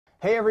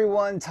Hey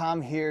everyone, Tom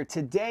here.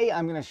 Today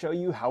I'm going to show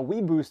you how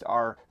we boost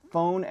our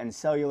phone and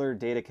cellular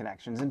data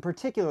connections, and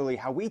particularly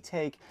how we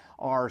take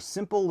our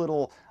simple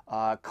little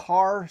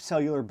car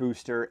cellular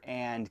booster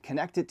and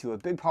connect it to a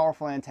big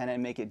powerful antenna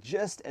and make it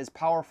just as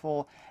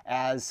powerful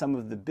as some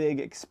of the big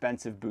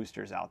expensive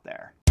boosters out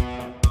there.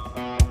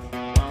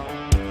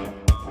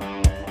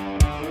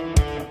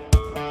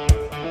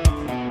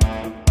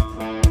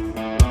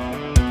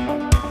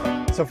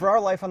 So for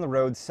our life on the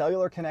road,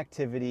 cellular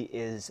connectivity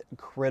is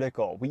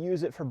critical. We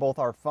use it for both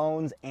our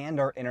phones and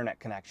our internet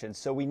connections.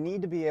 So we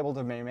need to be able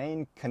to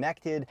remain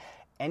connected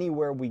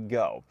anywhere we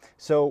go.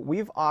 So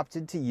we've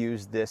opted to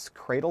use this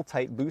cradle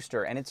tight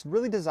booster, and it's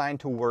really designed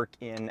to work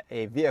in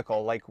a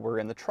vehicle like we're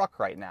in the truck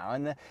right now.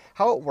 And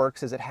how it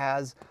works is it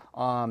has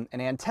an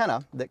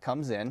antenna that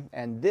comes in,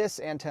 and this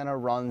antenna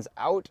runs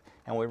out,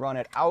 and we run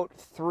it out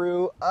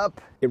through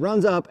up. It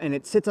runs up and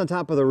it sits on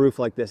top of the roof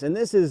like this. And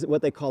this is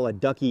what they call a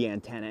ducky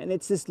antenna. And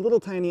it's this little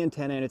tiny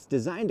antenna, and it's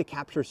designed to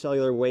capture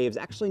cellular waves,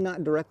 actually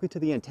not directly to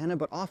the antenna,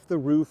 but off the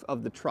roof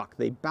of the truck.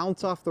 They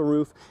bounce off the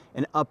roof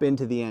and up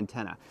into the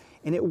antenna.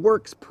 And it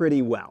works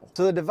pretty well.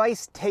 So the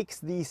device takes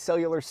the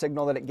cellular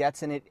signal that it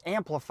gets and it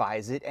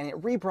amplifies it and it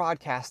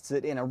rebroadcasts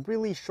it in a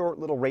really short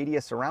little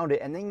radius around it,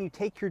 and then you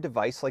take your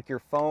device like your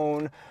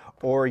phone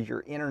or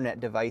your internet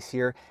device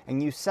here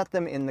and you set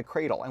them in the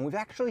cradle. And we've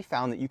actually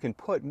found that you can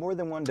put more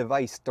than one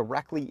device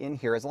directly in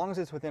here as long as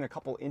it's within a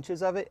couple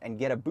inches of it and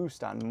get a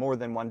boost on more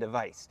than one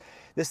device.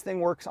 This thing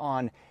works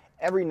on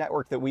every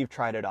network that we've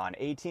tried it on.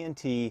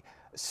 AT&T,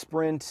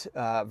 Sprint,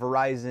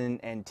 Verizon,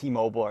 and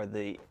T-Mobile are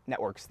the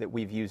networks that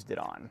we've used it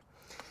on.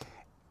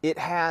 It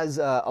has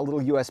a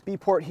little USB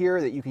port here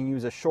that you can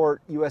use a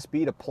short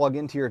USB to plug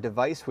into your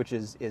device, which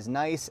is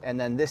nice. And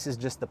then this is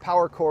just the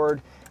power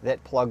cord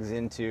that plugs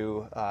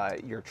into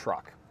your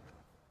truck.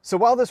 So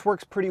while this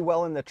works pretty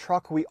well in the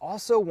truck, we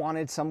also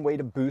wanted some way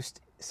to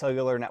boost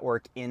cellular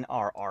network in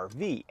our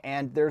RV.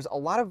 And there's a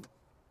lot of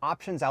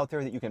options out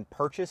there that you can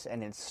purchase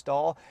and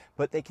install,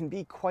 but they can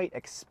be quite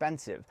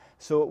expensive.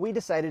 So what we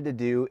decided to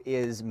do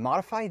is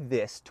modify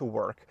this to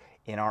work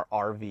in our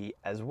RV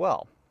as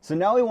well. So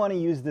now we want to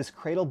use this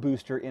cradle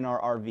booster in our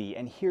RV,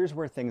 and here's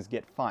where things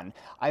get fun.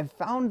 I've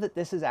found that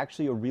this is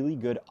actually a really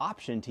good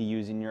option to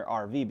use in your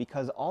RV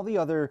because all the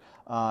other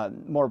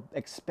more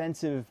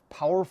expensive,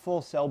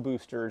 powerful cell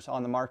boosters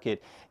on the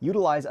market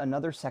utilize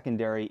another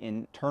secondary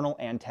internal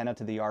antenna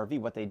to the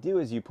RV. What they do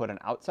is you put an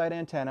outside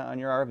antenna on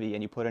your RV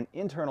and you put an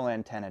internal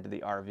antenna to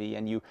the RV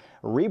and you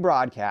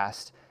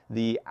rebroadcast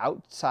the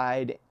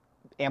outside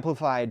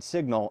amplified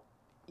signal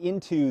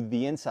into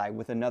the inside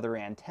with another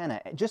antenna,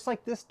 just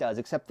like this does,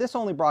 except this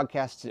only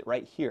broadcasts it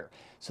right here.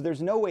 So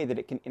there's no way that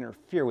it can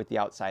interfere with the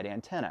outside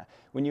antenna.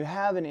 When you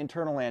have an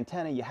internal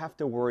antenna, you have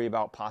to worry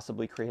about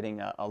possibly creating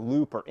a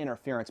loop or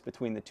interference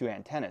between the two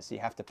antennas. So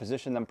you have to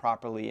position them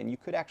properly, and you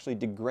could actually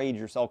degrade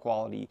your cell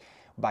quality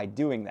by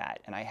doing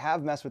that. And I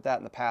have messed with that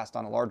in the past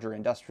on larger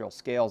industrial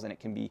scales, and it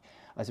can be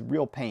a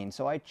real pain.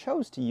 So I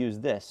chose to use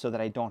this so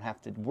that I don't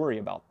have to worry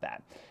about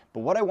that.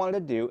 But what I wanted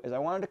to do is I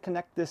wanted to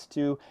connect this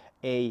to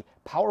a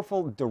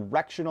powerful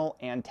directional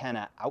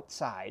antenna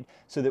outside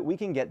so that we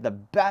can get the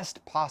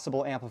best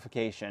possible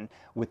amplification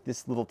with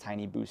this little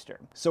tiny booster.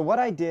 So what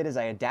I did is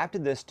I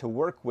adapted this to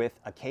work with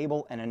a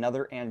cable and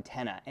another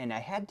antenna, and I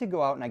had to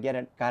go out and I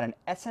got an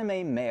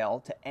SMA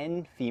male to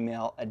N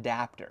female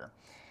adapter.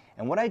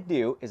 And what I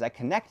do is I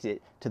connect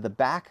it to the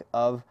back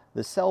of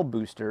the cell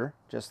booster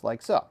just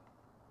like so.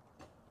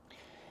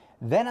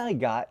 Then I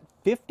got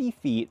 50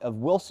 feet of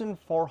Wilson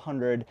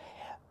 400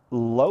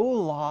 low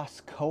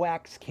loss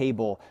coax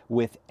cable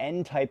with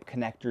N-type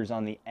connectors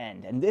on the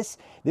end. And this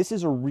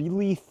is a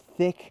really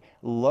thick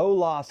low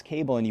loss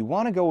cable, and you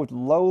want to go with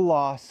low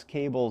loss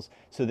cables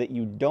so that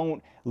you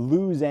don't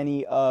lose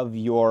any of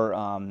your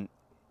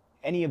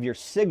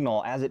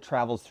signal as it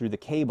travels through the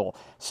cable.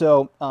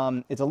 So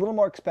it's a little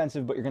more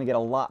expensive, but you're going to get a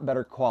lot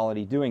better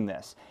quality doing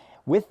this.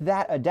 With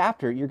that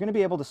adapter, you're going to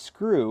be able to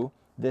screw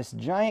this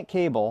giant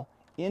cable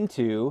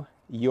into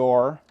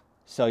your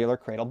cellular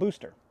cradle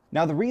booster.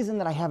 Now the reason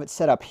that I have it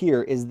set up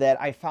here is that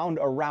I found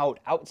a route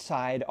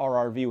outside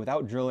our RV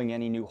without drilling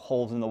any new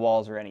holes in the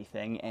walls or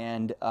anything,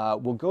 and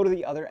we'll go to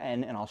the other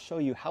end and I'll show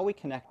you how we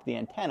connect the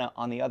antenna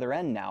on the other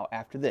end now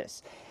after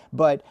this.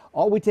 But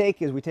all we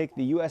take is we take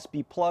the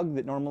USB plug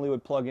that normally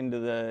would plug into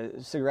the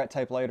cigarette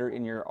type lighter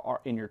in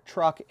your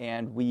truck,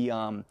 and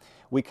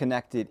we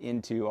connect it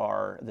into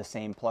the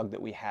same plug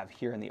that we have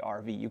here in the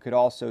RV. You could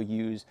also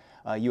use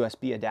a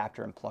USB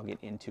adapter and plug it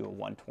into a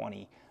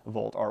 120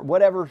 volt or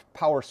whatever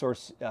power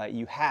source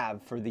you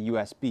have for the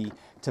USB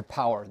to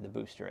power the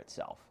booster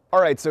itself. All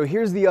right, so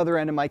here's the other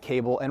end of my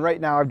cable, and right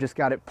now I've just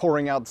got it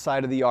pouring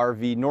outside of the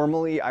RV.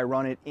 Normally I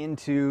run it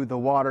into the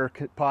water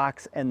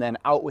box and then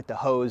out with the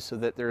hose so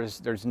that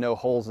there's no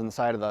holes in the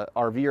side of the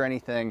RV or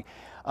anything.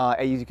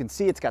 As you can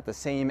see, it's got the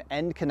same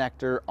end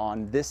connector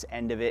on this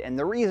end of it, and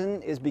the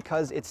reason is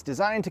because it's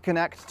designed to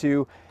connect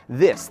to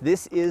this.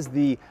 This is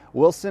the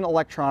Wilson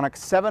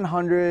Electronics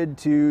 700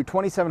 to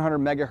 2700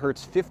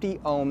 megahertz 50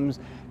 ohms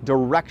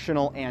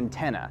directional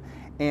antenna.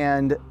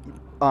 And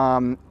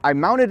I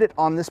mounted it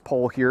on this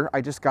pole here.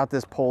 I just got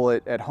this pole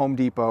at Home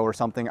Depot or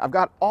something. I've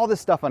got all this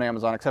stuff on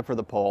Amazon except for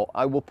the pole.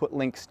 I will put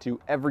links to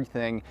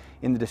everything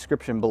in the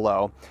description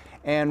below.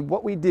 And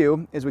what we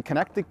do is we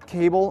connect the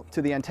cable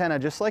to the antenna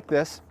just like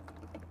this,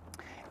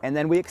 and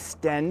then we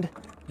extend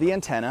the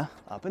antenna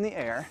up in the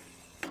air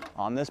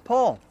on this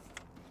pole.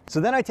 So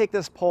then I take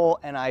this pole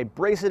and I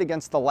brace it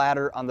against the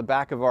ladder on the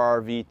back of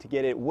our RV to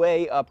get it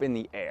way up in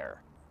the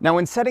air. Now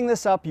when setting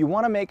this up, you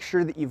want to make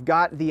sure that you've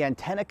got the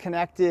antenna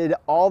connected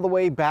all the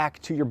way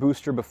back to your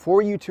booster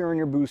before you turn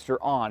your booster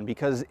on,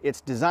 because it's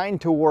designed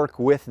to work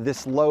with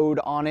this load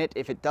on it.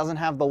 If it doesn't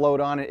have the load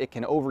on it, it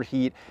can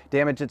overheat,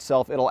 damage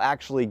itself. It'll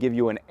actually give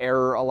you an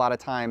error a lot of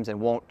times and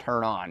won't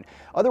turn on.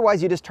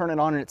 Otherwise, you just turn it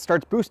on and it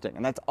starts boosting,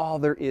 and that's all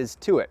there is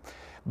to it.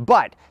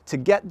 But to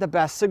get the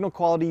best signal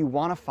quality, you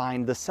want to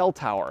find the cell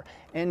tower.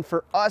 And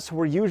for us,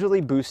 we're usually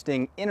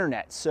boosting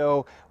internet.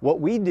 So what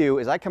we do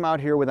is I come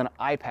out here with an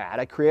iPad,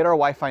 I create our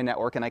Wi-Fi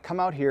network, and I come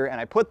out here and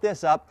I put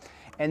this up,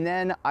 and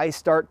then I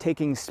start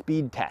taking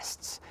speed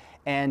tests.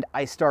 And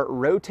I start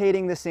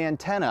rotating this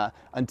antenna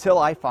until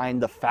I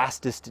find the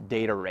fastest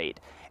data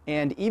rate.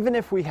 And even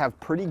if we have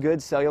pretty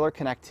good cellular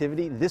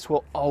connectivity, this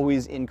will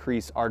always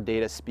increase our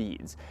data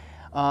speeds.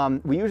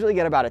 We usually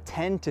get about a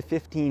 10 to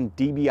 15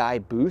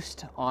 dBi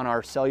boost on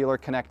our cellular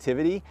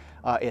connectivity.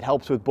 It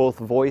helps with both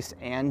voice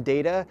and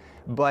data,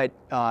 but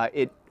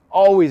it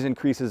always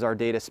increases our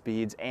data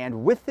speeds.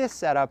 And with this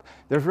setup,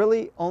 there's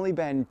really only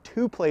been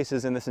 2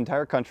 places in this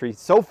entire country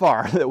so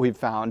far that we've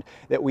found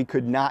that we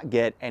could not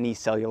get any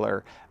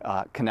cellular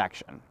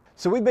connection.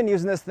 So we've been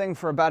using this thing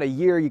for about a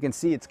year. You can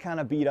see it's kind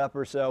of beat up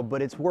or so,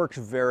 but it's worked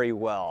very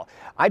well.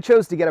 I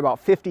chose to get about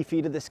 50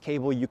 feet of this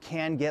cable. You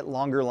can get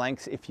longer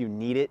lengths if you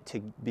need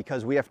it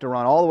because we have to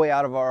run all the way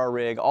out of our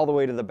rig, all the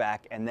way to the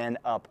back, and then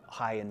up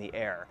high in the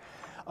air.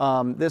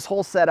 This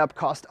whole setup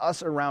cost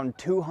us around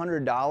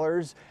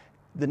 $200.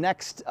 The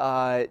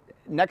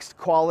next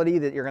quality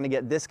that you're going to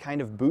get this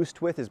kind of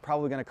boost with is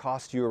probably going to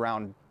cost you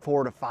around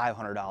 $400 to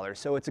 $500.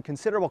 So it's a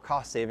considerable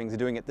cost savings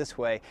doing it this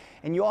way.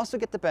 And you also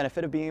get the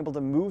benefit of being able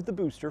to move the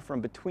booster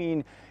from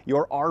between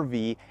your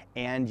RV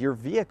and your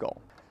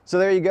vehicle. So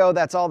there you go,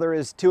 that's all there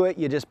is to it.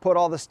 You just put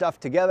all the stuff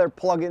together,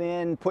 plug it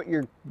in, put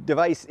your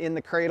device in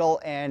the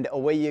cradle, and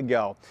away you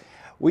go.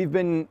 We've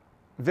been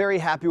very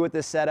happy with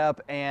this setup,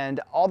 and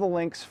all the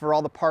links for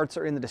all the parts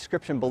are in the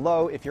description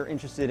below if you're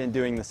interested in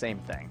doing the same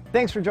thing.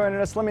 Thanks for joining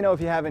us. Let me know if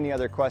you have any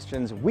other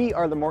questions. We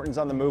are the Mortons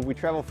on the Move. We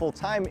travel full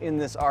time in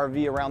this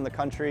RV around the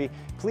country.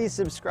 Please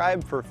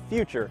subscribe for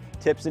future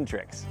tips and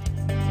tricks.